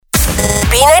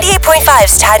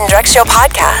B98.5's Tad and Drex Show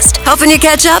podcast, helping you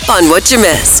catch up on what you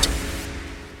missed.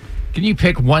 Can you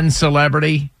pick one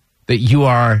celebrity that you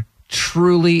are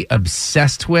truly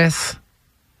obsessed with?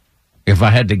 If I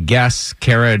had to guess,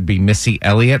 Kara, it'd be Missy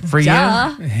Elliott for you.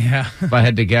 Yeah. If I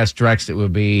had to guess, Drex, it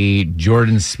would be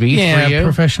Jordan Spieth for you.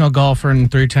 Professional golfer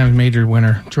and 3-time major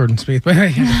winner, Jordan Spieth.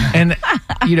 And,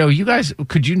 you guys,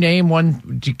 could you name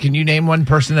one? Can you name one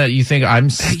person that you think I'm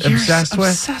obsessed with?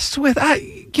 Obsessed with?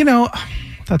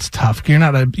 That's tough. You're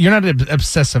not an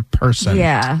obsessive person.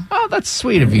 Yeah. Oh, that's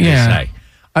sweet of you to say.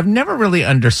 I've never really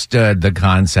understood the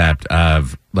concept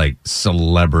of like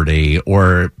celebrity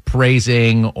or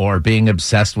praising or being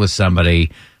obsessed with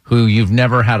somebody who you've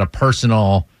never had a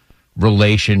personal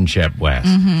relationship with.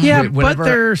 Mm-hmm. Yeah,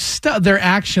 but their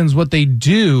actions, what they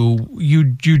do, you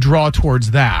draw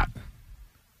towards that.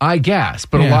 I guess,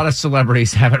 but a lot of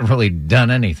celebrities haven't really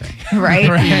done anything.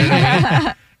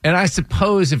 Right. And I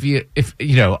suppose if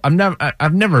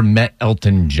I've never met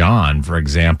Elton John, for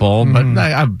example, but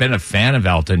I've been a fan of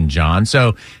Elton John.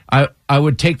 So I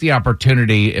would take the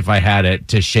opportunity, if I had it,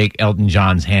 to shake Elton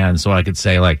John's hand so I could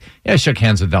say, like, yeah, I shook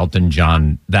hands with Elton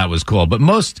John. That was cool. But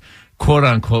most quote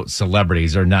unquote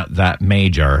celebrities are not that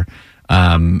major.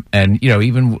 And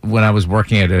even when I was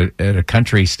working at a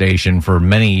country station for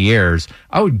many years,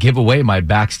 I would give away my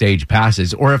backstage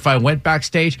passes. Or if I went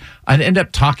backstage, I'd end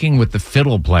up talking with the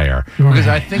fiddle player because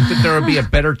I think that there would be a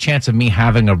better chance of me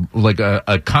having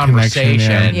a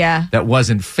conversation that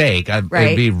wasn't fake. It'd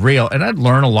be real, and I'd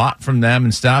learn a lot from them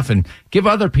and stuff, and give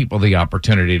other people the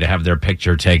opportunity to have their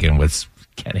picture taken with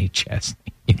Kenny Chesney.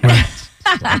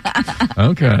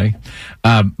 Okay,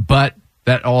 but.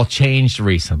 That all changed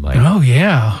recently. Oh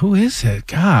yeah, who is it?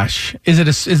 Gosh, is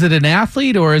it an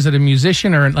athlete or is it a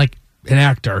musician or like an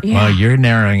actor? Yeah. Well, you're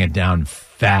narrowing it down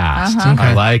fast. Okay.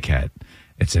 I like it.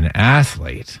 It's an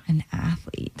athlete. An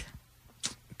athlete.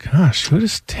 Gosh, who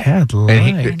does Tad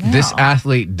like? And this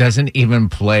athlete doesn't even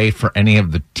play for any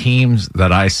of the teams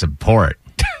that I support,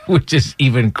 which is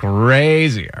even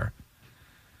crazier.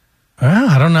 Well,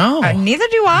 I don't know. Neither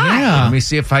do I. Yeah. Let me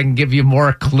see if I can give you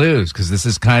more clues because this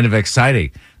is kind of exciting.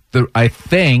 I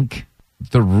think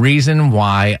the reason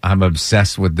why I'm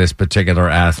obsessed with this particular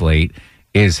athlete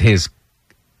is his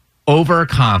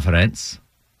overconfidence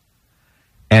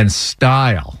and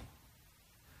style.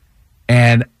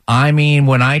 And I mean,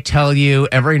 when I tell you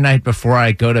every night before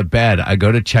I go to bed, I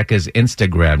go to check his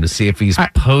Instagram to see if he's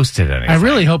posted anything. I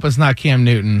really hope it's not Cam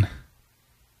Newton.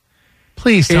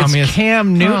 Please tell me it's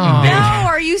Cam Newton. Oh. Dude. No,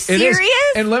 are you serious?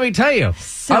 And let me tell you,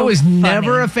 So I was funny.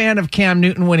 never a fan of Cam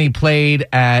Newton when he played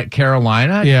at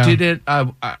Carolina. Yeah.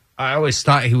 I always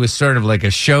thought he was sort of like a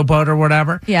showboat or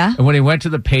whatever. Yeah. And when he went to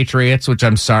the Patriots, which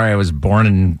I'm sorry, I was born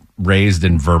and raised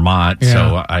in Vermont,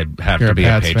 so I have to be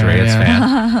a Patriots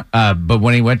fan. But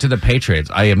when he went to the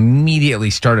Patriots, I immediately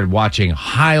started watching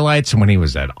highlights when he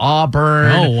was at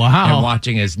Auburn. Oh, wow. And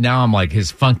watching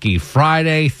his Funky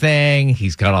Friday thing.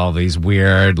 He's got all these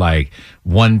weird, like,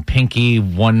 one pinky,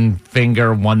 one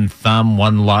finger, one thumb,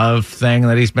 one love thing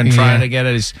that he's been trying to get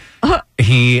at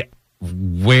he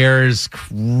wears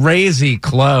crazy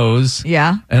clothes.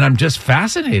 Yeah. And I'm just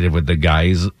fascinated with the guy.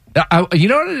 You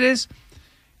know what it is?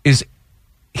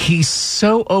 He's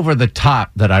so over the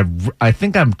top that I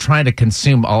think I'm trying to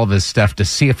consume all of his stuff to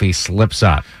see if he slips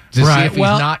up, to see if he's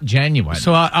not genuine.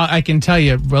 So I can tell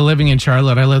you, living in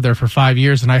Charlotte, I lived there for 5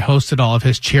 years, and I hosted all of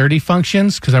his charity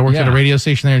functions because I worked at a radio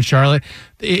station there in Charlotte.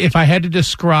 If I had to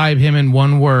describe him in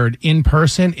one word, in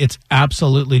person, it's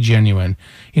absolutely genuine.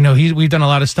 We've done a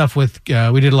lot of stuff with,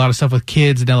 we did a lot of stuff with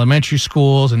kids in elementary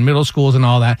schools and middle schools and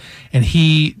all that. And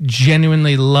he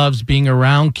genuinely loves being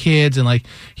around kids. And like,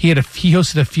 he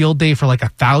hosted a field day for like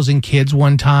 1,000 kids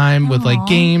one time with like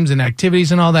games and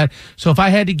activities and all that. So if I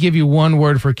had to give you one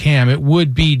word for Cam, it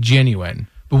would be genuine.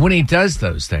 But when he does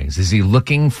those things, is he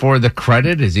looking for the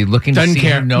credit? Is he looking to see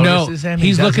who notices him?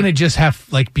 He's looking to just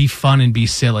be fun and be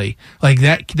silly. Like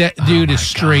that dude is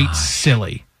straight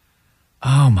silly.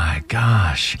 Oh my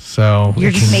gosh! So you're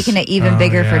just making it even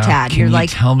bigger for Tad. Can you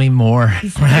tell me more?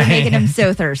 You're making him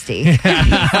so thirsty. He's so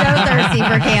thirsty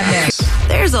for Cam Newton.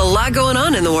 There's a lot going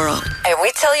on in the world, and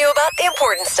we tell you about the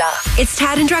important stuff. It's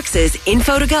Tad and Drex's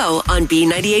Info to Go on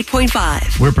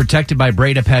B98.5. We're protected by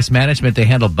Breda Pest Management. They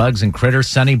handle bugs and critters.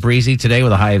 Sunny, breezy today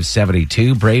with a high of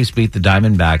 72. Braves beat the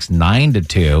Diamondbacks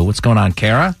 9-2. What's going on,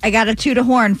 Kara? I got a toot a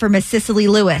horn for Miss Cicely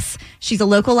Lewis. She's a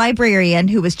local librarian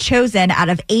who was chosen out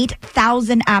of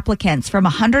 8,000 applicants from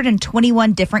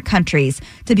 121 different countries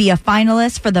to be a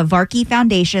finalist for the Varkey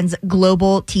Foundation's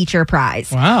Global Teacher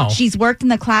Prize. Wow. She's worked in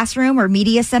the classroom or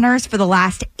media centers for the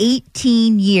last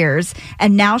 18 years,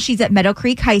 and now she's at Meadow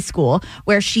Creek High School,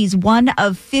 where she's one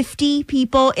of 50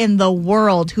 people in the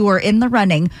world who are in the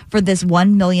running for this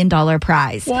 $1 million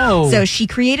prize. Whoa. So she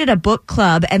created a book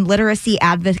club and literacy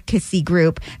advocacy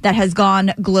group that has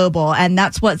gone global, and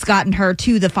that's what's gotten her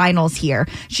to the finals here.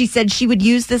 She said she would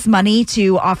use this money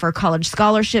to offer college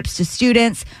scholarships to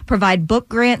students, provide book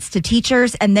grants to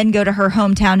teachers, and then go to her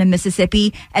hometown in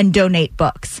Mississippi and donate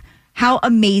books. How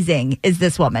amazing is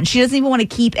this woman? She doesn't even want to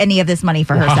keep any of this money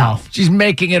for herself. She's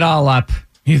making it all up.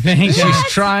 You think? She's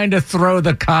trying to throw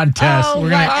the contest. Oh,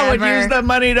 I would whatever. use the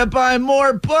money to buy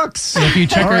more books. If you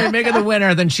check All her- right, make her the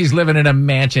winner, then she's living in a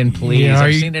mansion, please. Yeah, or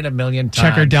I've you seen it a million times.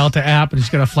 Check her Delta app, and she's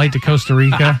got a flight to Costa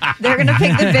Rica. They're going to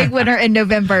pick the big winner in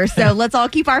November. So let's all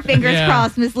keep our fingers Yeah.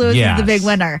 crossed. Miss Lewis Yes. is the big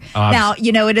winner. Oh, Now,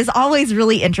 it is always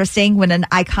really interesting when an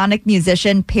iconic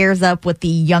musician pairs up with the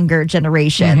younger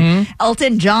generation.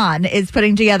 Elton John is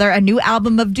putting together a new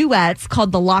album of duets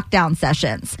called The Lockdown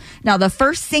Sessions. Now, the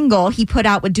first single he put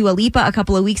out with Dua Lipa a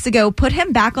couple of weeks ago put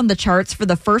him back on the charts for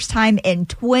the first time in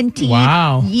 20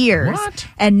 Wow. years. What?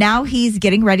 And now he's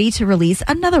getting ready to release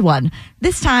another one,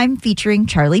 this time featuring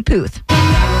Charlie Puth.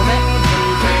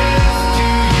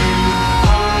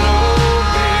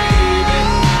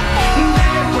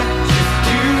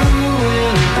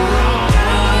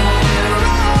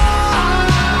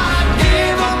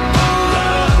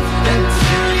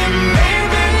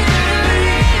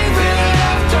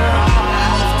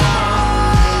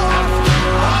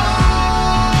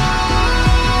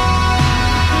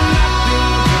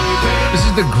 This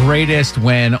is the greatest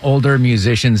when older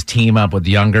musicians team up with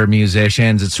younger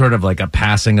musicians. It's sort of like a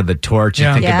passing of the torch. You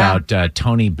Yeah. think Yeah. about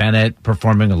Tony Bennett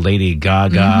performing with Lady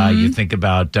Gaga. You think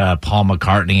about Paul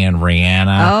McCartney and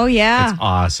Rihanna. Oh, yeah. It's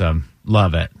awesome.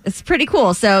 Love it. It's pretty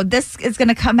cool. So this is going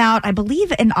to come out, I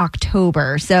believe, in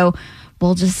October. So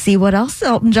we'll just see what else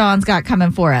Elton John's got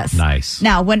coming for us. Nice.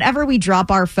 Now, whenever we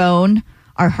drop our phone,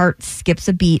 our heart skips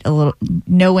a beat a little,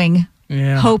 knowing,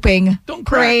 Yeah. hoping, Don't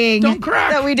crack. praying Don't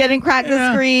crack. that we didn't crack the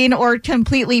Yeah. screen or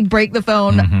completely break the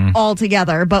phone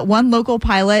altogether. But one local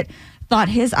pilot thought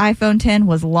his iPhone 10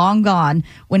 was long gone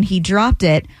when he dropped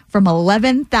it from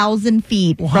 11,000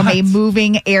 feet from a What?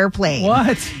 moving airplane.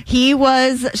 What? He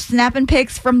was snapping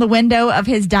pics from the window of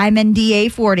his Diamond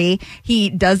DA40. He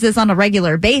does this on a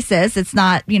regular basis. It's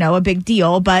not, a big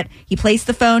deal, but he placed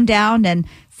the phone down and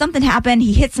something happened.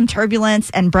 He hit some turbulence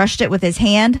and brushed it with his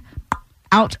hand.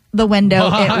 Out the window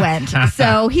it went.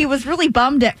 So he was really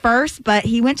bummed at first, but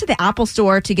he went to the Apple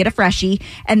store to get a freshie,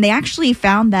 and they actually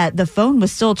found that the phone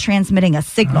was still transmitting a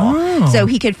signal. Oh. So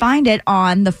he could find it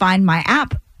on the Find My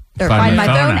app. Or Find My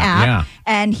Phone app. yeah.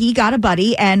 And he got a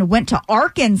buddy and went to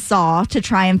Arkansas to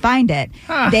try and find it.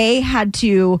 They had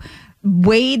to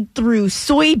wade through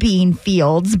soybean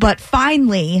fields, but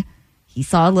finally he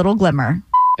saw a little glimmer.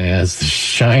 As the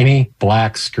shiny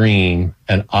black screen,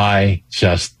 and I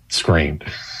just screamed.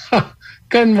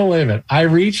 Couldn't believe it. I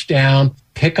reached down,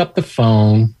 pick up the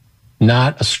phone,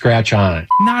 not a scratch on it.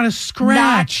 Not a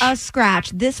scratch. Not a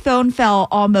scratch. This phone fell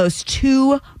almost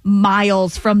 2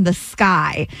 miles from the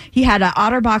sky. He had an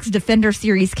OtterBox Defender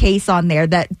Series case on there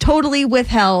that totally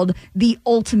withheld the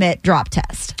ultimate drop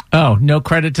test. Oh, no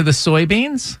credit to the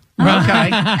soybeans? Okay.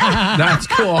 That's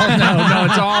cool. No,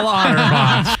 it's all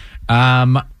OtterBox.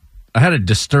 I had a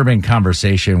disturbing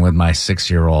conversation with my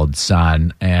 6-year-old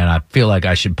son, and I feel like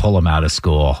I should pull him out of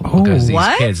school because these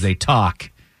what? kids, they talk.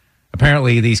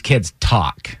 Apparently, these kids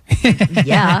talk.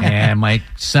 Yeah. And my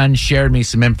son shared me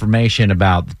some information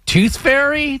about the Tooth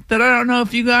Fairy that I don't know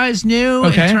if you guys knew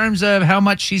Okay. in terms of how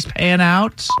much she's paying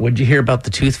out. What'd you hear about the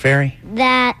Tooth Fairy?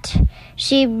 That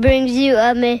she brings you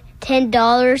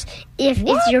 $10 if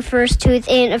it's your first tooth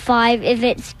and a $5 if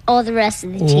it's all the rest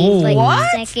of the teeth, like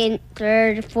What? second,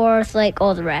 third, fourth, like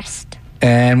all the rest.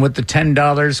 And with the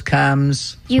 $10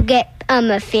 comes... You get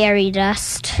a fairy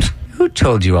dust. Who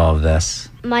told you all of this?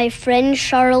 My friend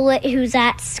Charlotte, who's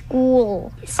at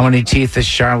school. How many teeth has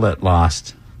Charlotte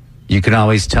lost? You can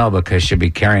always tell because she'll be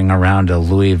carrying around a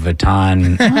Louis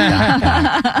Vuitton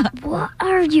backpack. What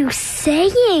are you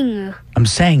saying? I'm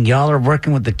saying y'all are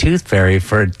working with the Tooth Fairy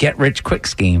for a get-rich-quick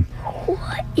scheme.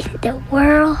 What in the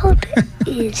world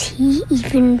is he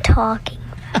even talking?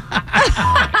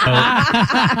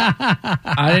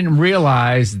 I didn't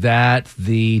realize that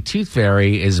the Tooth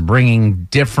Fairy is bringing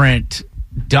different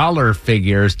dollar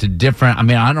figures to different. I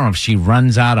mean, I don't know if she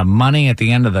runs out of money at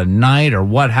the end of the night or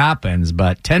what happens,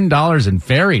 but $10 in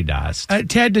fairy dust.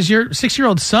 Ted, does your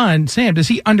 6-year-old son, Sam, does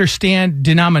he understand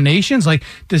denominations? Like,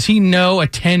 does he know a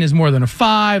 10 is more than a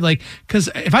 5? Like, because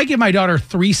if I give my daughter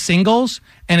 3 singles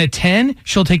and a 10,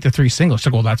 she'll take the 3 singles.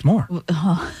 She'll go, well, that's more.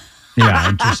 Yeah,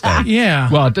 interesting.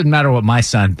 Yeah. Well, it doesn't matter what my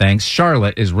son thinks.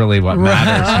 Charlotte is really what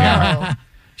matters here.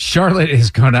 Charlotte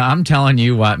is going to, I'm telling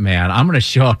you what, man, I'm going to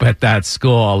show up at that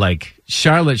school. Like,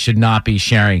 Charlotte should not be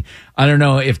sharing. I don't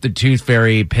know if the Tooth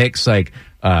Fairy picks, like,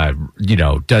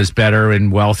 does better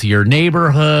in wealthier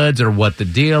neighborhoods or what the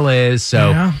deal is.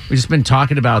 So we've just been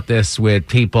talking about this with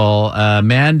people.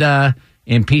 Amanda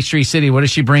in Peachtree City, what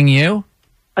does she bring you?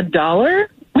 $1?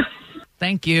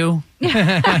 Thank you.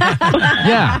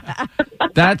 Yeah.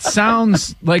 That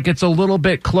sounds like it's a little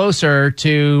bit closer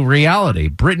to reality.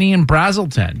 Brittany in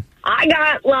Brazelton. I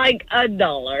got like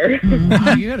 $1.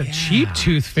 Oh, you got a cheap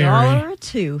Tooth Fairy. $1 a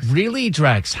tooth. Really,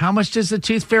 Drex? How much does the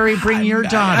Tooth Fairy bring your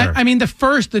daughter? I mean,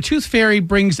 the Tooth Fairy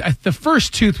brings, the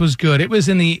first tooth was good. It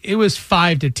was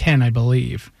 5 to 10, I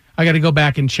believe. I got to go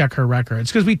back and check her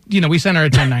records because we sent her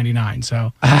a $10.99.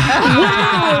 So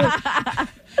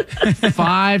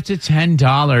 $5 to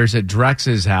 $10 at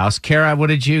Drex's house. Kara, what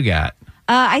did you get?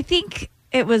 I think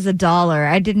it was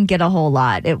 $1. I didn't get a whole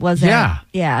lot. It wasn't.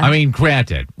 Yeah. I mean,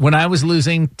 granted, when I was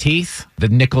losing teeth, the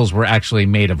nickels were actually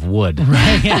made of wood.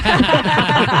 Right.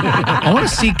 I want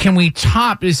to see, can we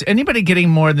top, is anybody getting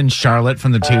more than Charlotte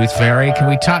from the Tooth Fairy? Can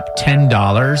we top $10?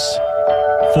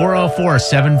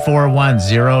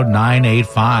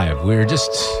 404-741-0985. We're just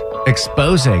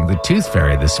exposing the Tooth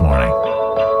Fairy this morning.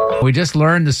 We just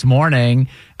learned this morning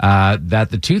that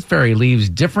the Tooth Fairy leaves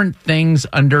different things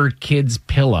under kids'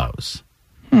 pillows.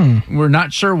 We're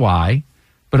not sure why,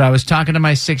 but I was talking to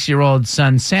my 6-year-old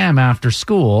son, Sam, after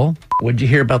school. What'd you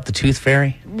hear about the Tooth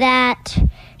Fairy? That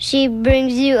she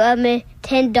brings you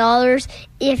 $10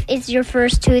 if it's your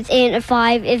first tooth and a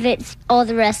 5 if it's all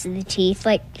the rest of the teeth,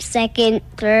 like second,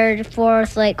 third,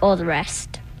 fourth, like all the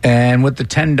rest. And with the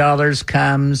 $10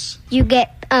 comes? You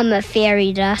get a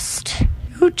fairy dust.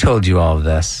 Who told you all of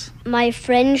this? My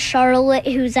friend Charlotte,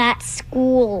 who's at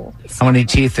school. How many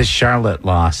teeth has Charlotte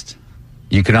lost?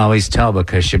 You can always tell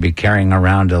because she'll be carrying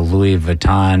around a Louis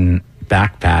Vuitton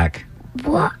backpack.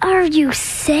 What are you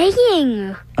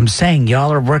saying? I'm saying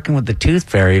y'all are working with the Tooth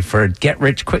Fairy for a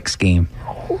get-rich-quick scheme.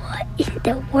 What in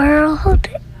the world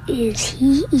is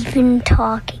he even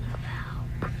talking?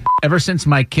 Ever since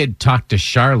my kid talked to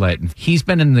Charlotte, he's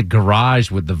been in the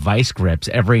garage with the vice grips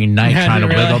every night trying to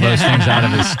wiggle those things out of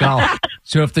his skull.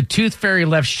 So if the Tooth Fairy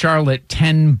left Charlotte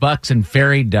 $10 in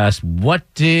fairy dust,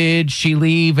 what did she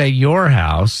leave at your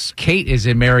house? Kate is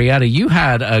in Marietta. You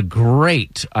had a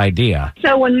great idea.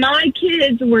 So when my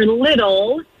kids were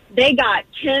little, they got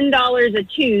 $10 a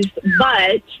tooth,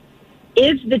 but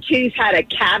if the tooth had a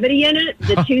cavity in it,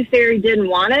 the Tooth Fairy didn't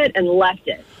want it and left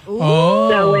it.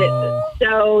 Oh.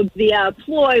 So the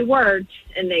ploy worked,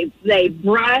 and they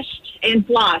brushed and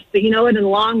flossed. But you know what? In the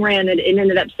long run, it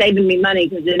ended up saving me money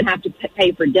because I didn't have to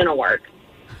pay for dental work.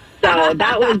 So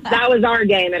that was our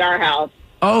game at our house.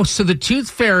 Oh, so the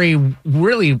Tooth Fairy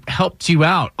really helped you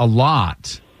out a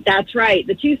lot. That's right.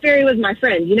 The Tooth Fairy was my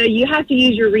friend. You know, you have to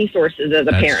use your resources as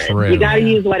a parent. True. You got to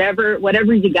use whatever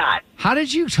you got. How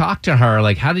did you talk to her?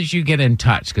 Like, how did you get in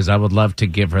touch? Because I would love to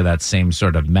give her that same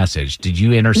sort of message. Did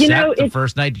you intercept the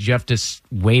first night? Did you have to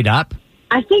wait up?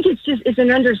 I think it's an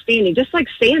understanding, just like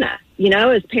Santa. You know,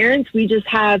 as parents, we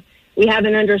have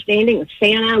an understanding with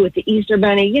Santa, with the Easter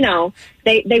Bunny. You know,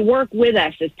 they work with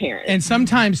us as parents. And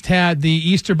sometimes, Tad, the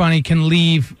Easter Bunny can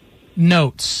leave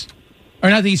notes. Or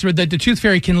not the Easter, the Tooth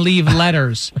Fairy can leave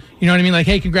letters. You know what I mean? Like,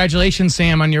 hey, congratulations,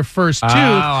 Sam, on your first tooth. Oh,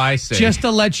 I see. Just to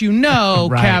let you know,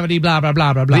 Right. cavity, blah, blah,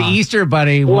 blah, blah, blah. The Easter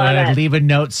Bunny would leave a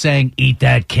note saying, eat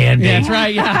that candy. Yeah, that's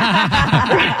right.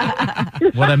 Yeah.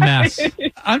 What a mess.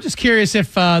 I'm just curious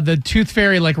if the Tooth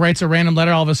Fairy writes a random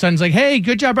letter all of a sudden. It's like, hey,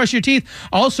 good job, brush your teeth.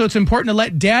 Also, it's important to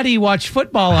let Daddy watch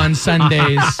football on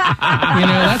Sundays. That's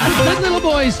what good little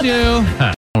boys do.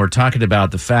 We're talking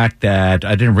about the fact that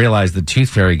I didn't realize the Tooth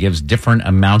Fairy gives different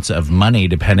amounts of money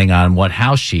depending on what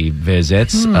house she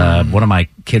visits. One of my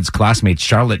kids' classmates,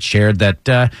 Charlotte, shared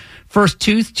that first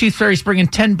Tooth Fairy's bringing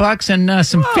 $10 and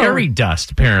some fairy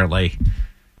dust, apparently.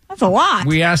 That's a lot.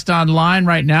 We asked online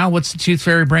right now, what's the Tooth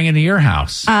Fairy bringing to your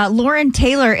house? Lauren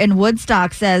Taylor in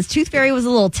Woodstock says Tooth Fairy was a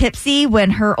little tipsy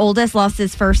when her oldest lost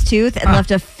his first tooth and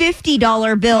left a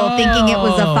 $50 bill thinking it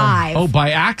was a 5. Oh,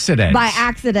 by accident. By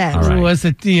accident. All right. Was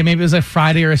it maybe it was a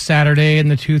Friday or a Saturday and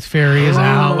the Tooth Fairy is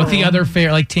out with the other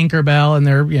fairy like Tinkerbell and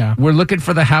they're We're looking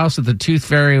for the house that the Tooth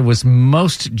Fairy was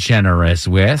most generous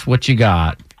with. What you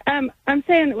got? I'm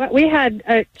saying we had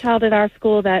a child at our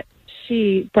school that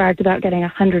she bragged about getting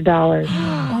 $100.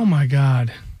 Oh, my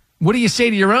God. What do you say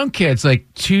to your own kids? Like,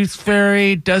 Tooth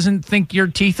Fairy doesn't think your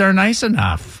teeth are nice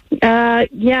enough.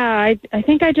 Yeah, I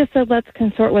think I just said let's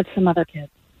consort with some other kids.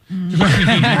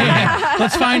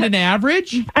 Let's find an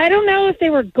average. I don't know if they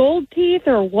were gold teeth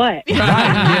or what. Right.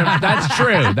 Yeah, that's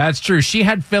true. That's true. She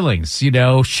had fillings. You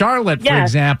know, Charlotte, for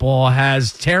example,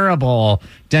 has terrible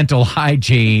dental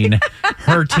hygiene.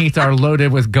 Her teeth are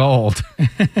loaded with gold.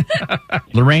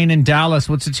 Lorraine in Dallas,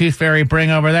 what's the Tooth Fairy bring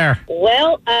over there?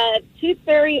 Well, Tooth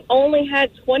Fairy only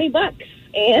had $20,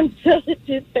 and so the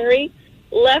Tooth Fairy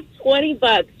left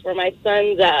 $20 for my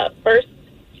son's first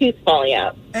tooth falling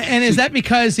out. And is that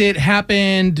because it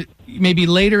happened maybe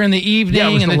later in the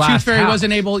evening and the Tooth Fairy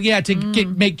wasn't able to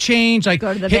make change, like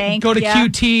go to the bank, go to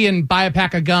QT and buy a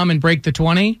pack of gum and break the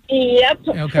 20? Yep,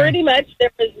 pretty much.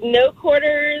 There was no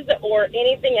quarters or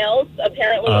anything else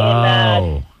apparently in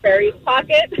the fairy's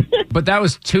pocket. But that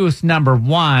was tooth number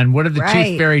 1. What did the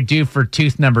Tooth Fairy do for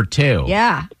tooth number 2?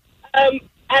 Yeah.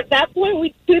 At that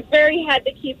point, Tooth Fairy had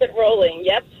to keep it rolling.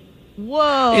 Yep.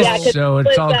 Whoa. Yeah, so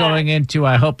it's all going into,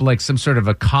 I hope, like some sort of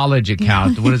a college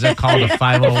account. What is that called? A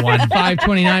 501?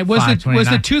 529. Was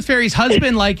the Tooth Fairy's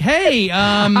husband like, hey,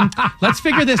 let's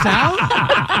figure this out?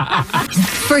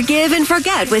 Forgive and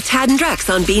forget with Tad and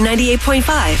Drex on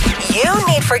B98.5.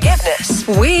 You need forgiveness.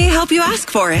 We help you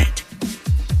ask for it.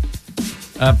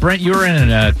 Brent, you were in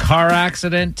a car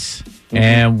accident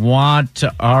and want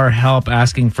our help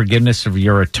asking forgiveness of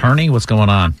your attorney. What's going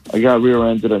on? I got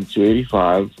rear-ended on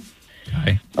 285.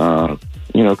 Okay.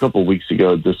 A couple of weeks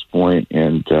ago at this point,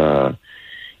 and I'm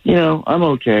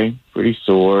okay. Pretty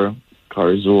sore.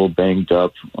 Car's a little banged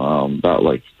up. About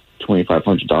like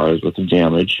 $2,500 worth of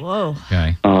damage. Whoa.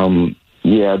 Okay.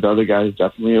 The other guy is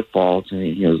definitely at fault, and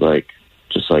he was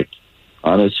just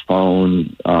on his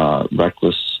phone,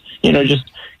 reckless.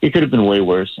 It could have been way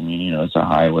worse. I mean, it's a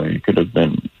highway. It could have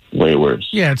been way worse.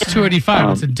 Yeah, it's 285.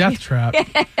 It's a death trap.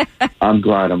 I'm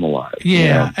glad I'm alive.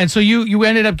 Yeah. And so you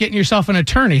ended up getting yourself an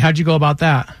attorney. How'd you go about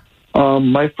that?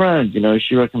 My friend,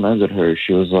 she recommended her.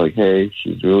 She was like, hey,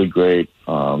 she's really great.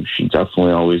 She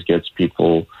definitely always gets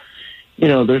people,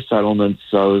 their settlements.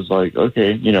 So I was like,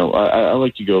 okay, I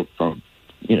like to go from,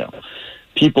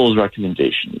 people's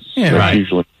recommendations. Yeah, That's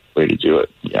usually the way to do it.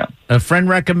 Yeah. A friend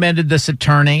recommended this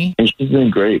attorney. And she's been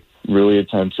great. Really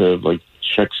attentive,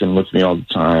 checks in with me all the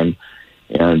time,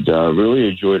 and really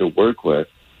a joy to work with.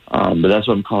 But that's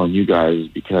what I'm calling you guys,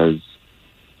 because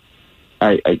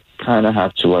I kind of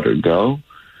have to let her go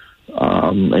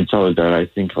and tell her that I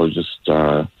think I'll just,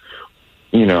 I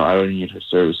don't need her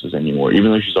services anymore,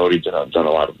 even though she's already done a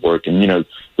lot of work. And,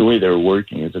 the way they're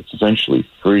working is it's essentially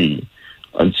free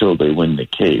until they win the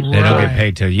case. They don't get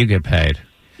paid till you get paid.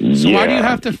 So why do you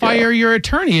have to fire your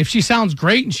attorney? If she sounds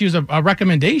great and she was a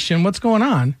recommendation, what's going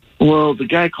on? Well, the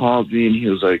guy called me, and he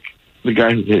was like, the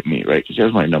guy who hit me, right, because he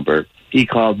has my number. He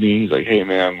called me. He's like, hey,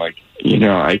 man, I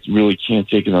really can't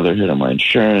take another hit on my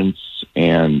insurance.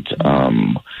 And,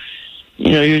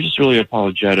 he was just really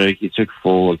apologetic. He took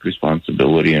full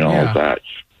responsibility and all of that.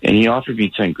 And he offered me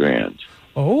 $10,000.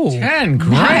 Oh, 10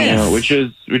 grand. Which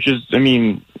is, I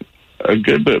mean, a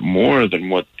good bit more than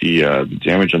what the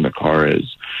damage on the car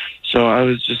is. So I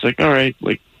was just like, all right,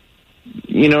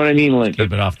 you know what I mean?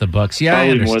 Keep it off the books. Yeah, probably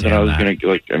I understand more than I was going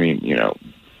to,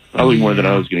 probably more than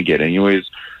I was going to get anyways.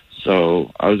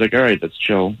 So I was like, all right, that's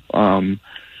chill.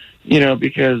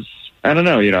 Because I don't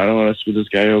know, I don't want to screw this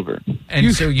guy over.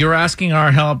 And so you're asking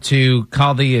our help to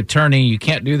call the attorney. You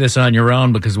can't do this on your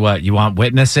own because what? You want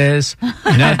witnesses?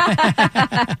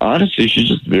 Honestly, she's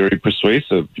just very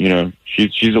persuasive.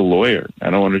 She's a lawyer. I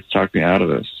don't want her to talk me out of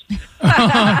this.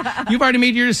 You've already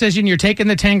made your decision. You're taking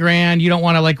the $10,000. You don't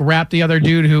want to wrap the other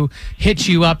dude who hits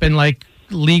you up in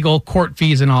legal court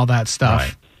fees and all that stuff.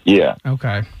 Right. Yeah.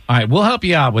 Okay. All right, we'll help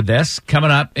you out with this.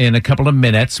 Coming up in a couple of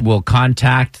minutes, we'll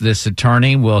contact this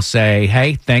attorney. We'll say,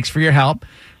 hey, thanks for your help.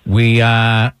 We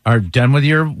are done with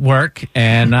your work,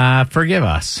 and forgive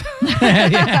us.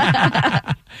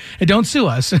 And don't sue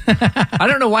us. I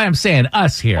don't know why I'm saying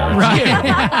us here. Right.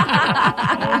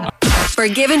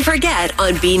 Forgive and forget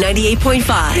on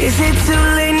B98.5. Is it too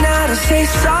late now to say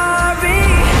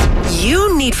sorry?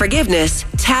 You need forgiveness.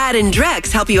 Tad and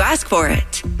Drex help you ask for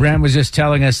it. Brent was just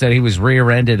telling us that he was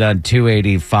rear-ended on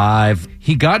 285.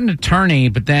 He got an attorney,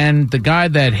 but then the guy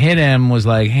that hit him was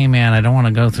like, hey, man, I don't want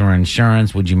to go through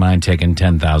insurance. Would you mind taking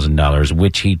 $10,000,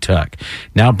 which he took.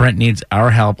 Now Brent needs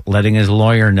our help letting his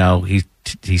lawyer know he's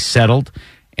settled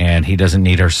and he doesn't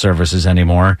need our services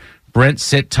anymore. Brent,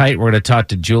 sit tight. We're going to talk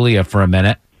to Julia for a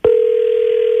minute.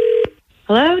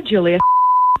 Hello, Julia.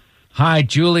 Hi,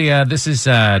 Julia. This is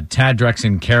Tad, Drex,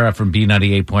 and Kara from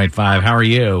B98.5. How are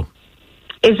you?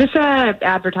 Is this a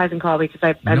advertising call?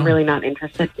 Because I'm really not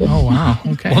interested. Oh, wow.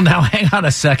 Okay. Well, now hang on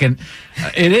a second.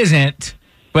 It isn't.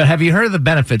 But have you heard of the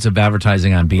benefits of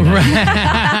advertising on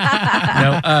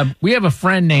B98? We have a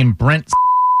friend named Brent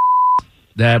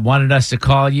that wanted us to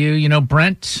call you. You know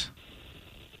Brent?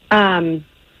 Brent.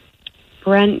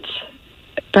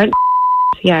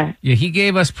 Yeah. Yeah, he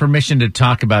gave us permission to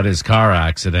talk about his car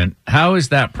accident. How is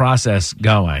that process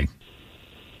going?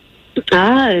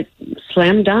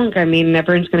 Slam dunk. I mean,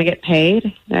 everyone's going to get paid.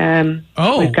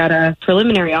 We've got a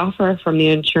preliminary offer from the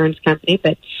insurance company,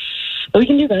 but we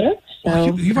can do better.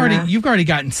 So you've already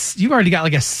got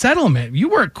like a settlement. You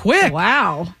work quick.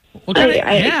 Wow. What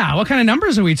kind of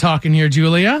numbers are we talking here,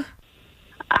 Julia?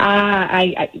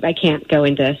 I can't go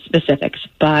into specifics,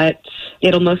 but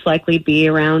it'll most likely be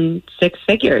around 6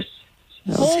 figures.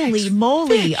 So. Holy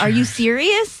moly. Are you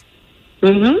serious?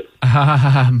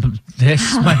 Mm-hmm.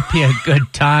 This might be a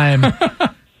good time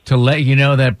to let you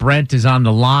know that Brent is on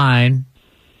the line.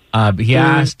 He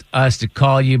asked us to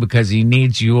call you because he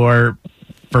needs your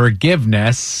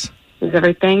forgiveness. Is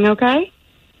everything okay?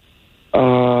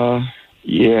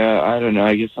 Yeah, I don't know.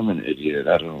 I guess I'm an idiot.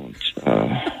 I don't...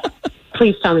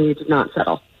 Please tell me you did not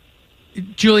settle.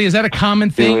 Julie, is that a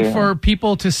common thing for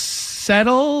people to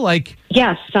settle?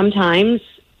 Yes, sometimes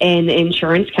an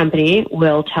insurance company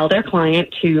will tell their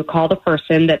client to call the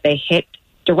person that they hit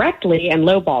directly and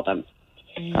lowball them.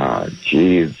 Oh,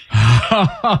 jeez.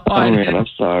 Oh, man, I'm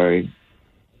sorry.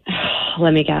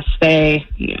 Let me guess. They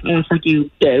offered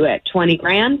you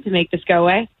 $20,000 to make this go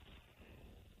away?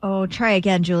 Oh, try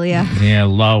again, Julia. Yeah,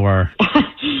 lower.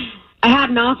 I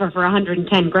had an offer for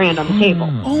 $110,000 on the table.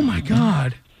 Oh my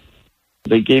God.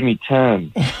 They gave me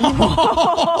 10.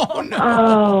 Oh, no.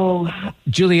 Oh.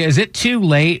 Julia, is it too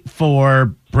late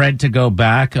for Brent to go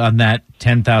back on that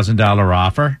 $10,000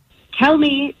 offer? Tell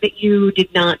me that you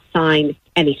did not sign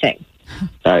anything.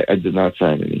 I did not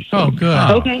sign anything. Oh, good.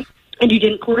 Okay. And you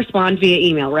didn't correspond via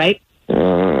email, right?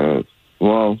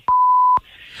 Well...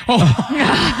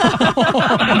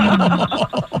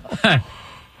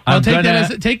 I'll take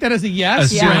that as a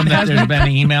yes. Assume that there's been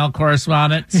email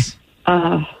correspondence.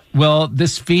 Well,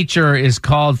 this feature is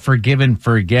called Forgive and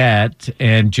Forget,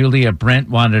 and Julia Brent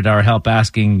wanted our help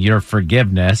asking your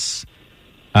forgiveness.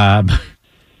 Do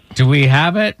we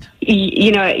have it?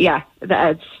 Yeah,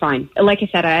 that's fine. Like I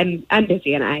said, I'm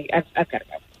busy, and I've got to go.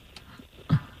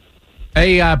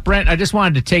 Hey, Brent, I just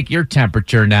wanted to take your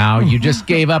temperature now. You just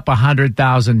gave up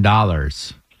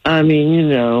 $100,000. I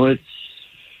mean,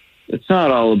 it's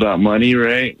not all about money,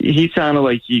 right? He sounded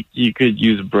like you could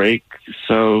use a break,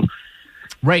 so...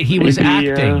 Right, he was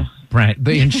acting, Brent.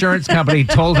 The insurance company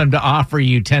told him to offer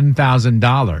you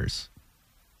 $10,000.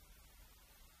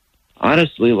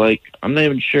 Honestly, I'm not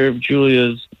even sure if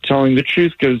Julia's telling the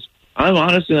truth, because I'm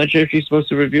honestly not sure if she's supposed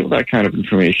to reveal that kind of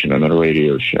information on a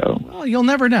radio show. Well, you'll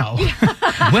never know.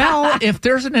 Well, if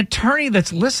there's an attorney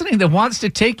that's listening that wants to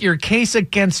take your case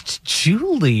against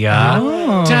Julia,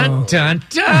 dun, dun,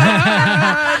 dun.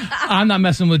 I'm not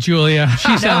messing with Julia.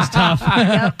 She sounds tough.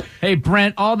 Hey,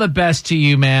 Brent, all the best to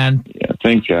you, man. Yeah,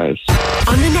 thanks, guys.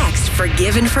 On the next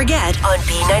Forgive and Forget on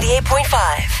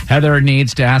B98.5. Heather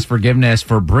needs to ask forgiveness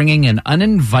for bringing an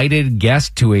uninvited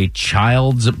guest to a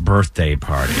child's birthday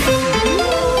party.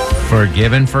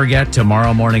 Forgive and Forget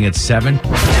tomorrow morning at 7.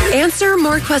 Answer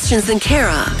more questions than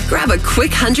Kara. Grab a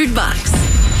quick $100.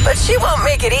 But she won't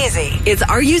make it easy. It's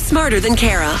Are You Smarter Than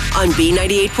Kara on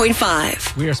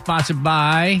B98.5. We are sponsored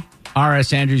by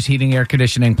R.S. Andrews Heating, Air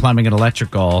Conditioning, Plumbing, and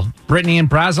Electrical. Brittany in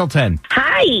Brazelton.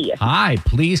 Hi. Hi.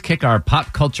 Please kick our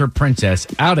pop culture princess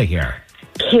out of here.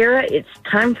 Kara, it's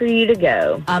time for you to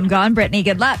go. I'm gone, Brittany.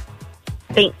 Good luck.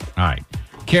 Thanks. All right.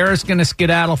 Kara's going to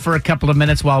skedaddle for a couple of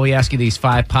minutes while we ask you these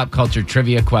 5 pop culture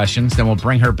trivia questions. Then we'll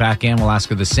bring her back in. We'll ask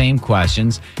her the same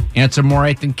questions. Answer more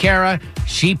right than Kara.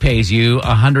 She pays you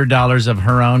 $100 of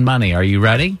her own money. Are you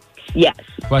ready? Yes.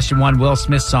 Question 1. Will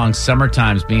Smith's song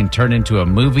Summertime's being turned into a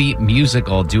movie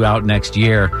musical due out next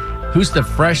year. Who's the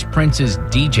Fresh Prince's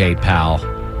DJ pal?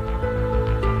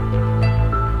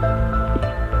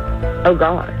 Oh,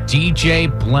 God. DJ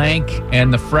Blank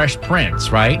and the Fresh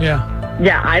Prince, right? Yeah.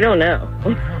 Yeah, I don't know.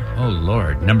 Oh,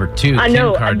 Lord. Number 2. I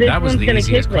know. That was the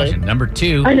easiest question. Number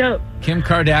 2. I know. Kim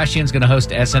Kardashian's going to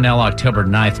host SNL October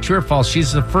 9th. True or false?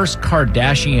 She's the first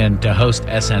Kardashian to host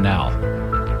SNL.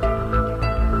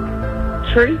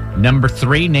 True. Number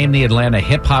 3. Name the Atlanta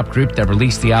hip-hop group that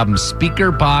released the album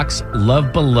Speaker Box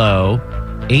Love Below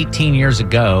 18 years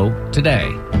ago today.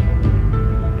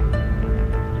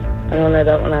 I don't know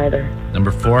that one either.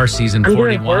 Number 4, season I'm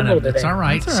doing 41. horrible It's today. all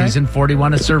right. That's all right. Season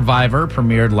 41 of Survivor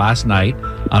premiered last night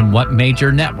on what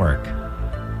major network?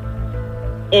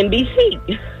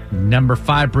 NBC. Number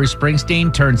 5, Bruce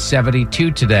Springsteen turned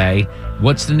 72 today.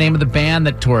 What's the name of the band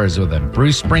that tours with him?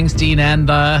 Bruce Springsteen and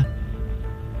the...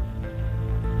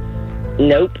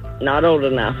 Nope, not old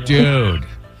enough. Dude.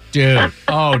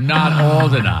 Oh, not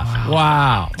old enough.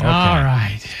 Wow. Okay. All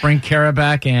right. Bring Kara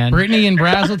back in. Brittany in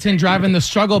Brazelton driving the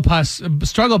struggle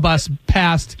bus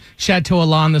past Chateau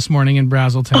Elan this morning in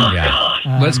Brazelton.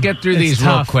 Yeah. Let's get through it's these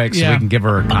tough. real quick so Yeah. we can give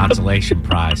her a consolation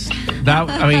prize.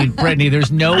 Brittany,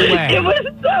 there's no way. It was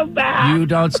so bad. You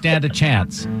don't stand a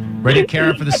chance. Ready,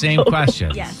 Kara, for the same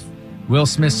questions? Yes. Will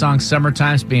Smith's song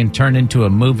Summertime's being turned into a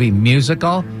movie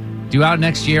musical. Due out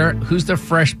next year, who's the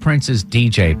Fresh Prince's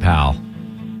DJ pal?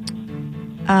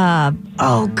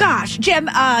 Oh gosh, Jim.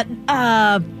 What?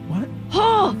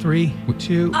 Oh, 3,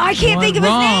 2. I can't 1. think of his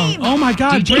Wrong. name. Oh my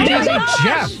God, DJ Brittany- Jazzy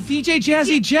Jeff. DJ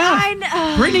Jazzy Jeff. I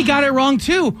know. Brittany got it wrong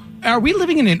too. Are we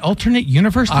living in an alternate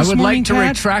universe this I would morning, like to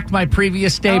Tad? retract my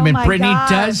previous statement. my Brittany gosh.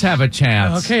 does have a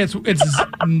chance. Okay, it's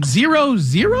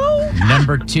 0-0.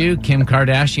 Number 2, Kim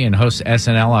Kardashian hosts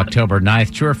SNL October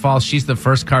 9th. True or false, she's the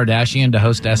first Kardashian to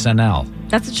host SNL.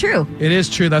 That's true. It is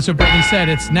true. That's what Brittany said.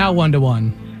 It's now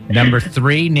 1-1. Number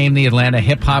 3, name the Atlanta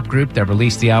hip-hop group that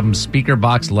released the album Speaker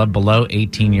Box Love Below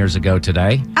 18 years ago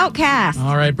today. Outcast.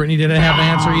 All right, Brittany didn't have an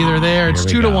answer either there. It's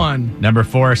Here we go. 2-1. Number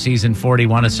 4, season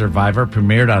 41 of Survivor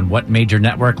premiered on what major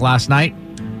network last night?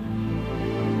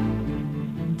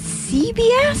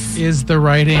 CBS. Is the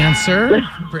right answer.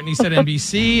 Brittany said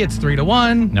NBC. It's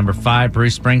 3-1. Number 5,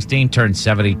 Bruce Springsteen turned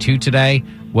 72 today.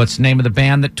 What's the name of the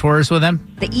band that tours with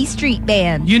him? The E Street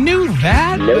Band. You knew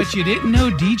that, but you didn't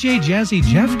know DJ Jazzy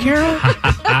Jeff, Kara?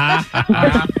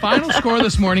 Final score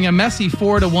this morning, a messy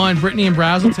 4-1. Brittany and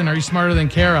Brazelton, are you smarter than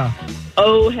Kara?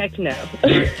 Oh, heck no.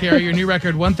 Kara, your new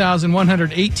record,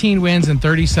 1,118 wins and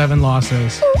 37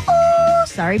 losses. Oh,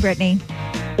 sorry, Brittany.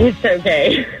 It's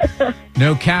okay.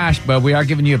 No cash, but we are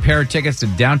giving you a pair of tickets to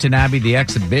Downton Abbey, the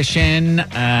exhibition,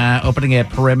 opening at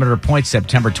Perimeter Point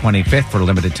September 25th for a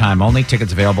limited time only.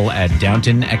 Tickets available at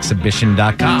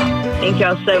downtonexhibition.com. Thank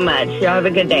y'all so much. Y'all have a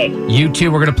good day. You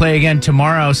too. We're going to play again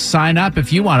tomorrow. Sign up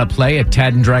if you want to play at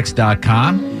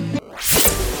tadanddrex.com.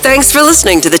 Thanks for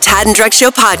listening to the Tad and Drex Show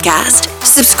podcast.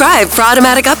 Subscribe for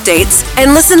automatic updates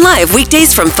and listen live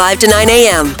weekdays from 5 to 9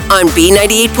 a.m. on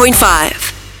B98.5.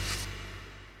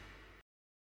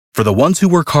 For the ones who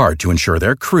work hard to ensure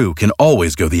their crew can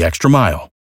always go the extra mile,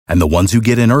 and the ones who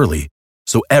get in early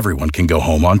so everyone can go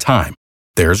home on time,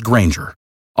 there's Grainger,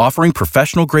 offering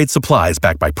professional-grade supplies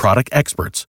backed by product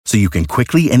experts so you can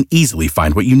quickly and easily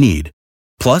find what you need.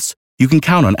 Plus, you can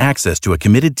count on access to a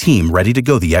committed team ready to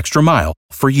go the extra mile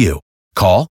for you.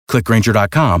 Call, click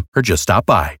Grainger.com, or just stop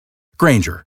by.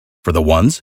 Grainger, for the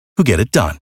ones who get it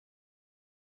done.